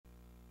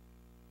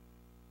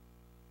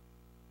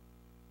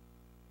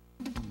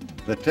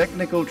The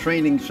Technical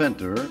Training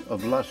Center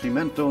of La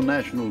Cemento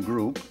National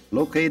Group,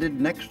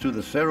 located next to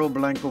the Cerro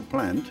Blanco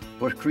plant,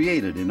 was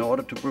created in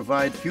order to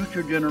provide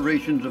future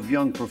generations of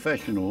young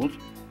professionals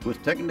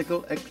with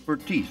technical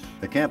expertise.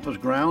 The campus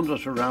grounds are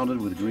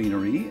surrounded with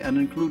greenery and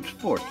include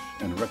sports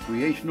and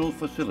recreational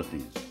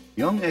facilities.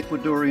 Young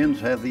Ecuadorians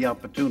have the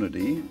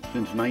opportunity,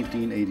 since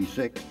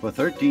 1986, for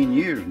 13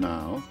 years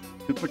now,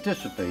 to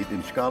participate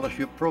in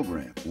scholarship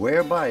programs,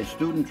 whereby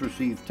students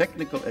receive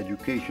technical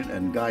education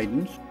and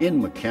guidance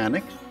in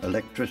mechanics,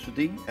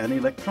 electricity, and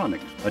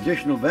electronics.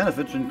 Additional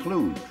benefits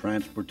include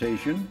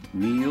transportation,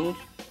 meals,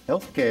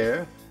 health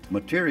care,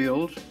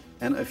 materials,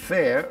 and a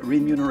fair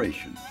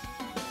remuneration.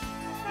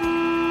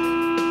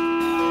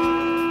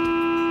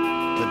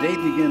 The day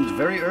begins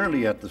very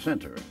early at the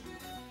center.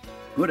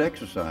 Good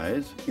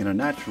exercise in a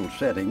natural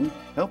setting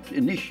helps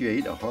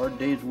initiate a hard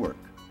day's work,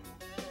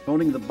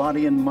 toning the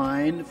body and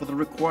mind for the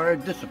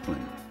required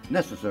discipline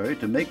necessary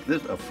to make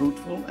this a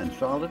fruitful and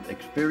solid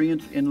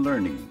experience in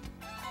learning.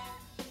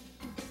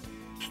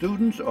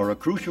 Students are a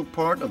crucial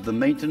part of the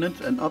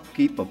maintenance and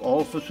upkeep of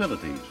all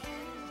facilities,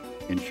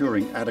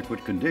 ensuring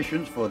adequate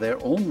conditions for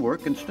their own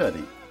work and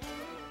study.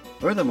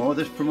 Furthermore,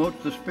 this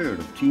promotes the spirit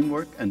of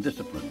teamwork and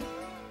discipline.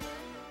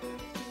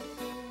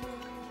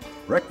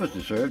 Breakfast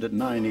is served at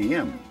 9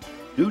 a.m.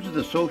 Due to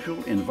the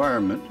social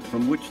environment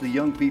from which the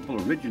young people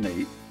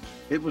originate,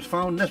 it was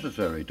found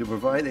necessary to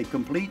provide a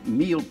complete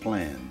meal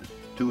plan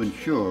to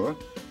ensure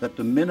that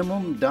the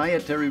minimum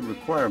dietary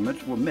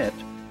requirements were met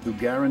to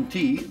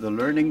guarantee the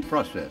learning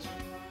process.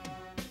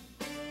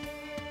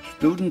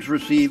 Students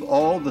receive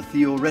all the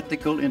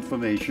theoretical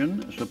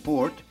information,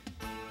 support,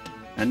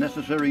 and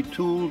necessary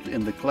tools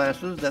in the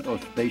classes that are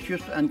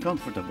spacious and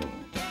comfortable.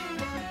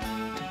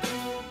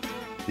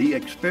 The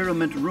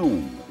experiment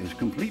room is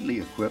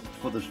completely equipped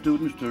for the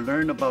students to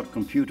learn about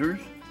computers,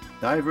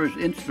 diverse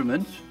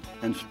instruments,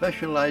 and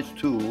specialized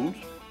tools,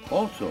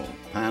 also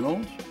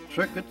panels,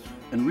 circuits,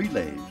 and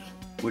relays,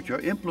 which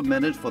are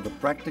implemented for the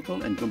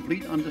practical and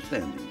complete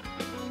understanding.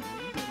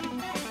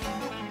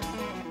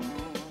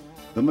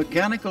 The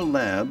mechanical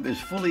lab is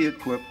fully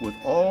equipped with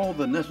all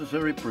the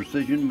necessary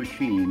precision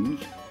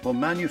machines for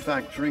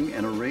manufacturing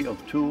an array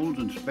of tools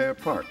and spare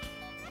parts.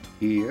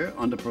 Here,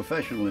 under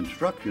professional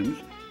instructions,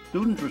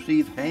 students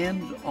receive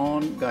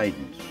hands-on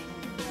guidance.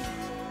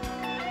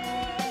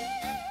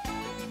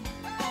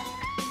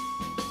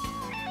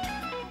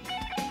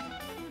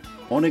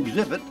 On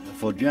exhibit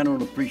for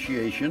general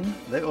appreciation,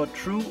 there are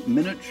true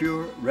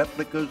miniature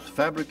replicas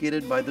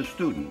fabricated by the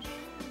students.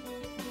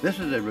 This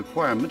is a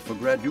requirement for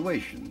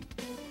graduation.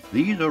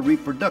 These are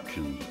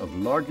reproductions of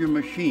larger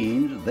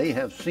machines they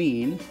have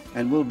seen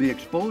and will be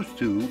exposed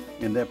to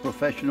in their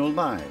professional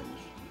lives.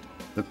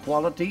 The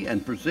quality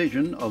and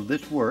precision of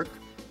this work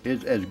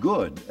is as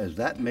good as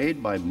that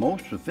made by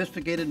most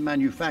sophisticated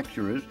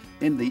manufacturers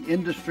in the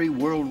industry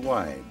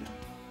worldwide.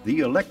 The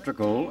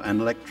Electrical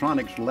and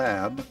Electronics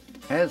Lab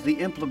has the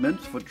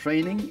implements for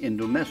training in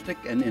domestic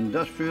and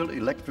industrial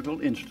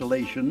electrical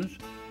installations,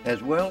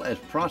 as well as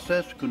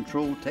process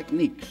control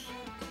techniques.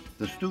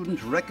 The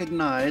students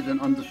recognize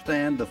and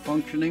understand the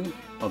functioning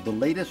of the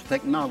latest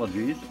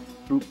technologies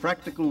through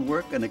practical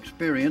work and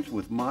experience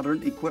with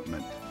modern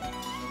equipment.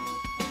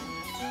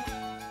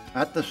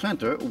 At the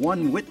center,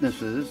 one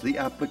witnesses the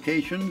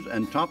applications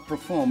and top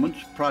performance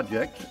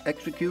projects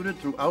executed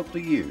throughout the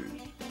years.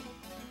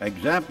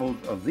 Examples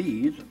of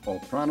these are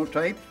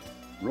prototypes,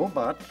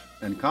 robots,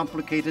 and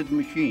complicated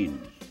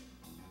machines.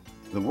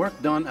 The work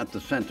done at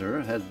the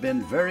center has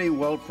been very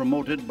well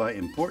promoted by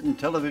important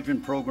television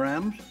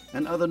programs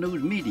and other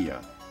news media,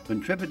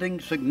 contributing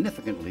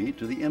significantly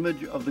to the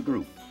image of the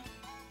group.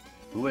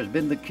 Who has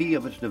been the key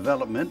of its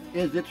development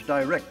is its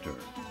director,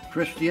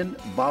 Christian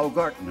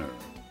Baumgartner.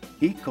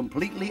 He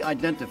completely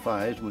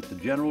identifies with the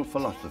general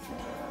philosophy.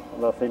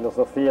 La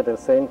filosofía del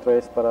centro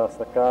es para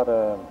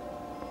sacar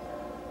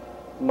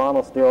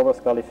manos de obras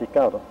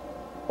calificadas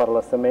para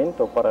el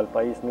cemento, para el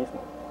país mismo.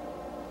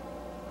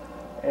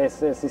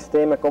 Es el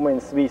sistema como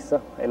en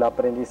Suiza, el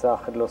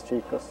aprendizaje de los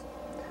chicos,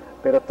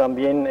 pero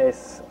también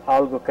es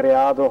algo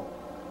creado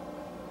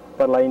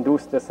para la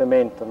industria de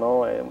cemento, ¿no?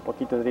 Un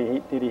poquito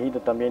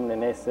dirigido también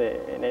en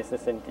ese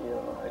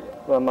sentido,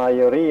 ¿no? La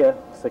mayoría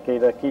se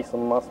queda aquí,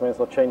 son más o menos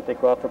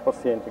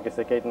 84% que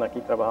se quedan aquí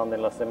trabajando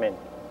en la cemento.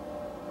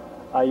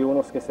 Hay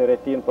unos que se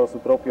retiran por su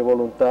propia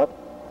voluntad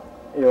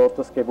y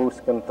otros que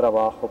buscan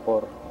trabajo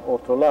por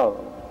otro lado,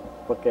 ¿no?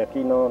 Porque aquí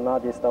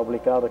nadie está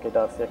obligado a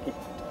quedarse aquí.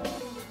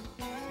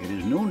 It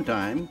is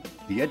noontime,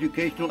 the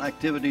educational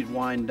activities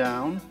wind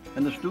down,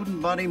 and the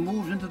student body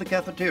moves into the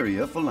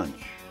cafeteria for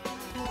lunch.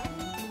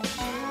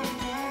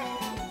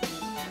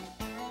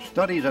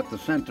 Studies at the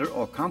center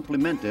are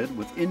complemented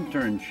with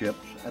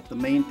internships at the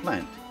main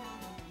plant.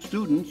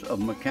 Students of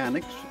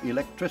mechanics,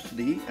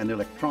 electricity, and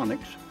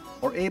electronics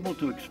are able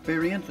to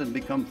experience and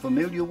become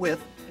familiar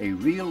with a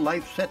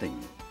real-life setting.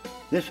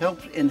 This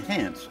helps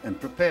enhance and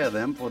prepare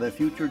them for their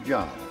future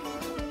jobs.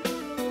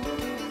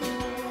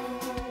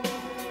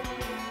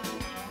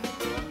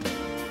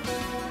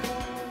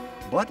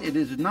 But it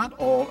is not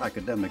all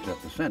academics at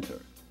the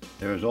center.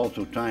 There is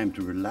also time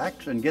to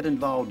relax and get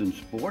involved in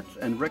sports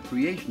and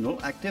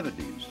recreational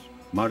activities.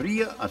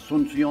 Maria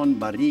Asuncion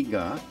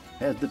Barriga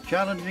has the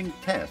challenging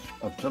task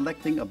of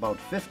selecting about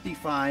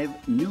 55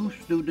 new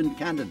student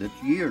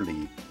candidates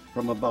yearly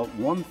from about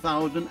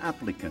 1,000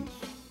 applicants.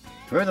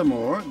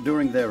 Furthermore,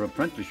 during their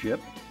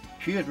apprenticeship,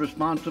 she is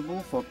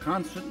responsible for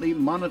constantly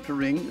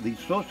monitoring the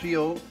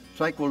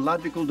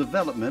socio-psychological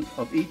development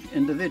of each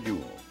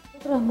individual.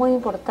 Es muy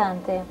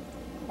importante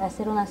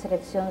hacer una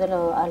selección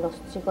a los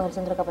chicos del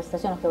Centro de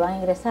Capacitación, los que van a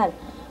ingresar,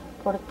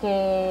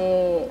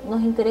 porque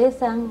nos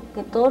interesan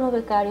que todos los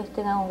becarios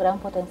tengan un gran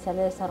potencial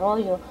de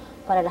desarrollo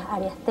para las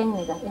áreas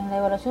técnicas. En la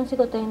evaluación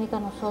psicotécnica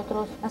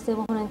nosotros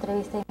hacemos una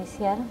entrevista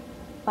inicial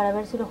para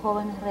ver si a los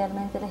jóvenes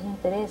realmente les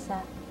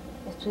interesa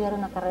estudiar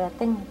una carrera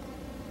técnica,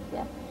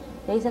 ¿ya?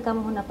 Y ahí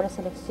sacamos una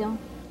preselección.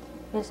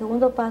 El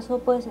segundo paso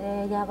pues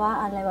ya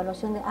va a la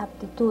evaluación de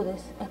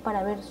aptitudes, es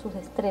para ver sus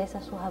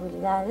destrezas, sus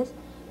habilidades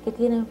que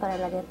tienen para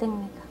el área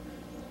técnica.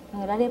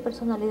 En el área de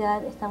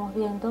personalidad estamos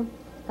viendo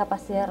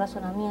capacidad de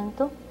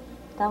razonamiento,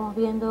 estamos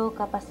viendo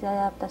capacidad de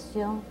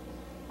adaptación,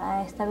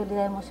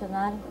 estabilidad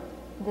emocional,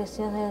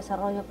 deseos de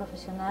desarrollo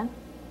profesional,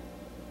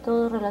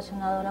 todo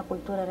relacionado a la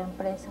cultura de la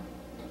empresa.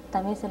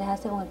 También se les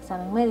hace un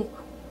examen médico,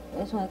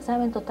 es un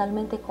examen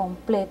totalmente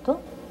completo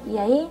y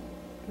ahí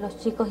los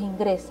chicos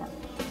ingresan.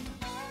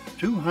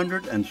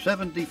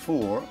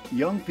 274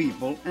 young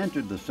people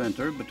entered the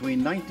center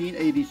between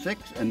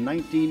 1986 and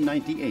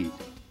 1998.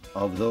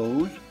 Of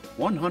those,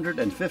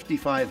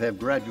 155 have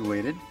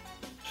graduated,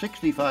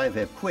 65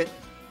 have quit,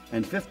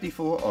 and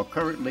 54 are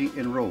currently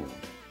enrolled.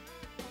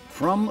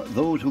 From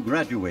those who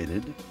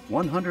graduated,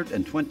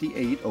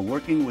 128 are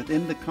working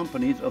within the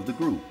companies of the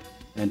group,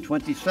 and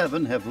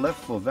 27 have left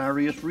for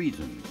various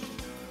reasons.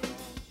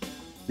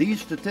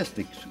 These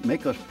statistics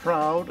make us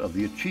proud of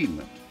the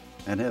achievement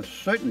and have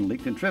certainly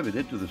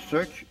contributed to the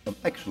search of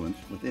excellence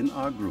within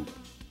our group.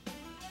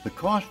 The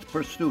cost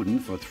per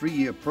student for a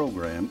 3-year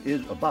program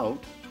is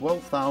about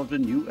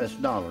 $12,000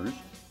 US,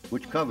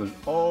 which covers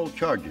all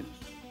charges.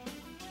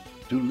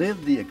 To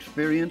live the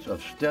experience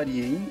of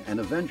studying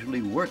and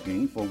eventually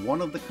working for one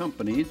of the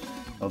companies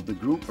of the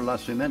group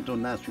Cemento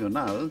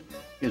Nacional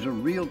is a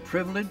real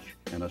privilege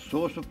and a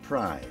source of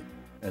pride,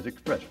 as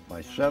expressed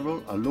by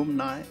several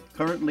alumni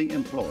currently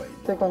employed.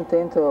 Estoy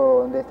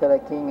contento de estar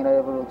aquí en el área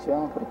de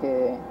producción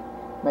porque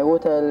me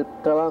gusta el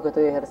trabajo que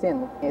estoy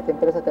ejerciendo. Esta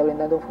empresa está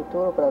brindando un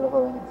futuro para los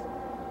jóvenes.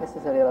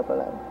 Esa sería la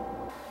palabra.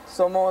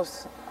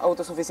 Somos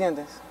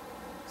autosuficientes,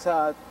 o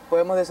sea,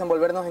 podemos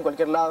desenvolvernos en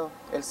cualquier lado.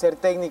 El ser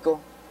técnico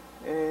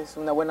es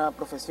una buena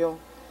profesión,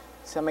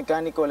 sea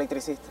mecánico o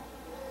electricista.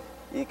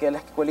 Y que la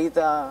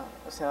escuelita,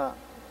 o sea,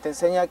 te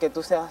enseña que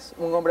tú seas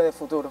un hombre de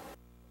futuro.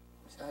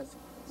 O sea,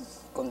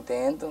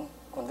 contento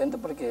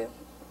porque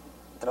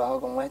trabajo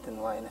como este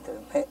no hay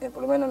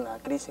por lo menos en la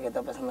crisis que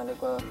está pasando en el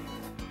Ecuador.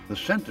 The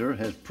center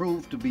has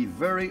proved to be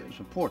very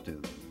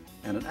supportive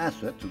and an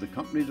asset to the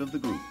companies of the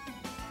group.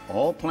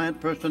 All plant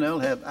personnel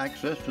have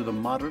access to the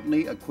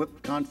moderately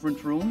equipped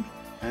conference rooms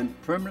and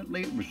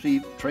permanently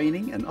receive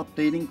training and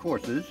updating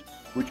courses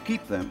which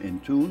keep them in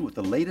tune with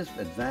the latest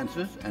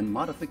advances and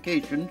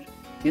modifications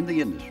in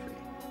the industry.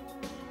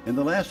 In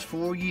the last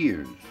 4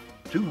 years,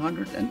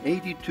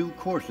 282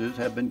 courses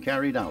have been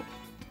carried out.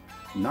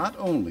 Not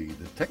only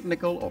the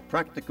technical or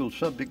practical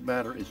subject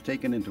matter is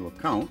taken into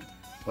account,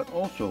 but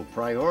also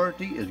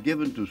priority is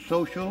given to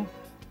social,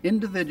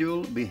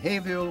 individual,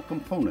 behavioral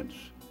components.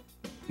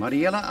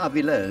 Mariela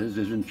Avilés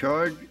is in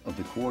charge of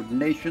the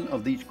coordination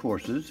of these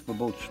courses for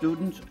both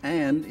students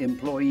and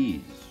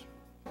employees.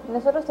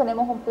 Nosotros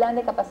tenemos un plan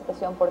de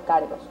capacitación por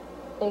cargos,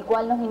 el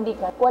cual nos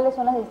indica cuáles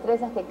son las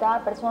destrezas que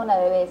cada persona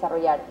debe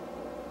desarrollar.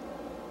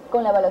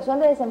 Con la evaluación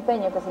de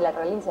desempeño que se le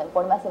realiza en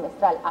forma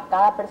semestral a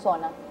cada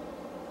persona,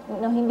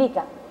 nos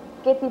indica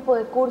qué tipo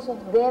de cursos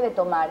debe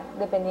tomar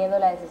dependiendo de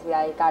la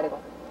necesidad del cargo.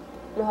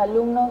 Los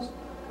alumnos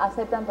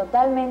aceptan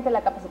totalmente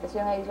la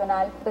capacitación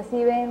adicional,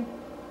 reciben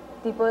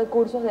tipo de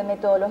cursos de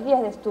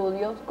metodologías de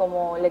estudios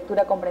como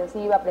lectura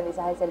comprensiva,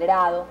 aprendizaje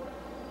acelerado,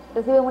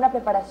 reciben una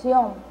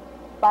preparación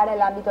para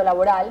el ámbito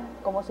laboral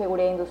como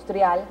seguridad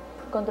industrial,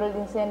 control de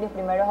incendios,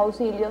 primeros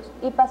auxilios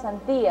y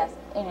pasantías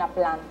en la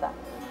planta.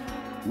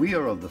 We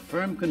are of the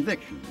firm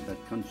conviction that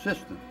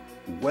consistent,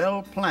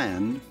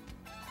 well-planned,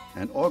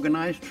 and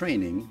organized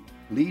training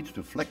leads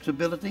to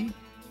flexibility,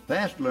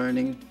 fast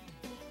learning,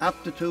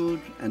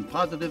 aptitudes, and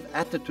positive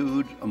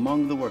attitudes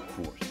among the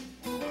workforce.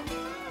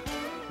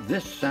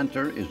 This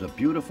center is a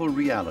beautiful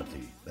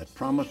reality that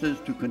promises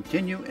to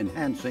continue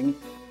enhancing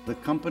the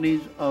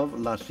companies of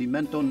La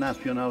Cemento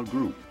Nacional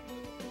Group.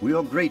 We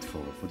are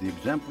grateful for the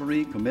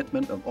exemplary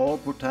commitment of all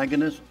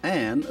protagonists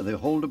and the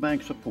Holder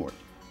Bank support,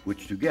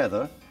 which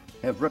together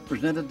have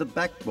represented the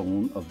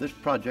backbone of this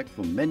project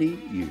for many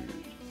years.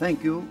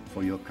 Thank you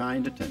for your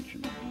kind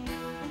attention.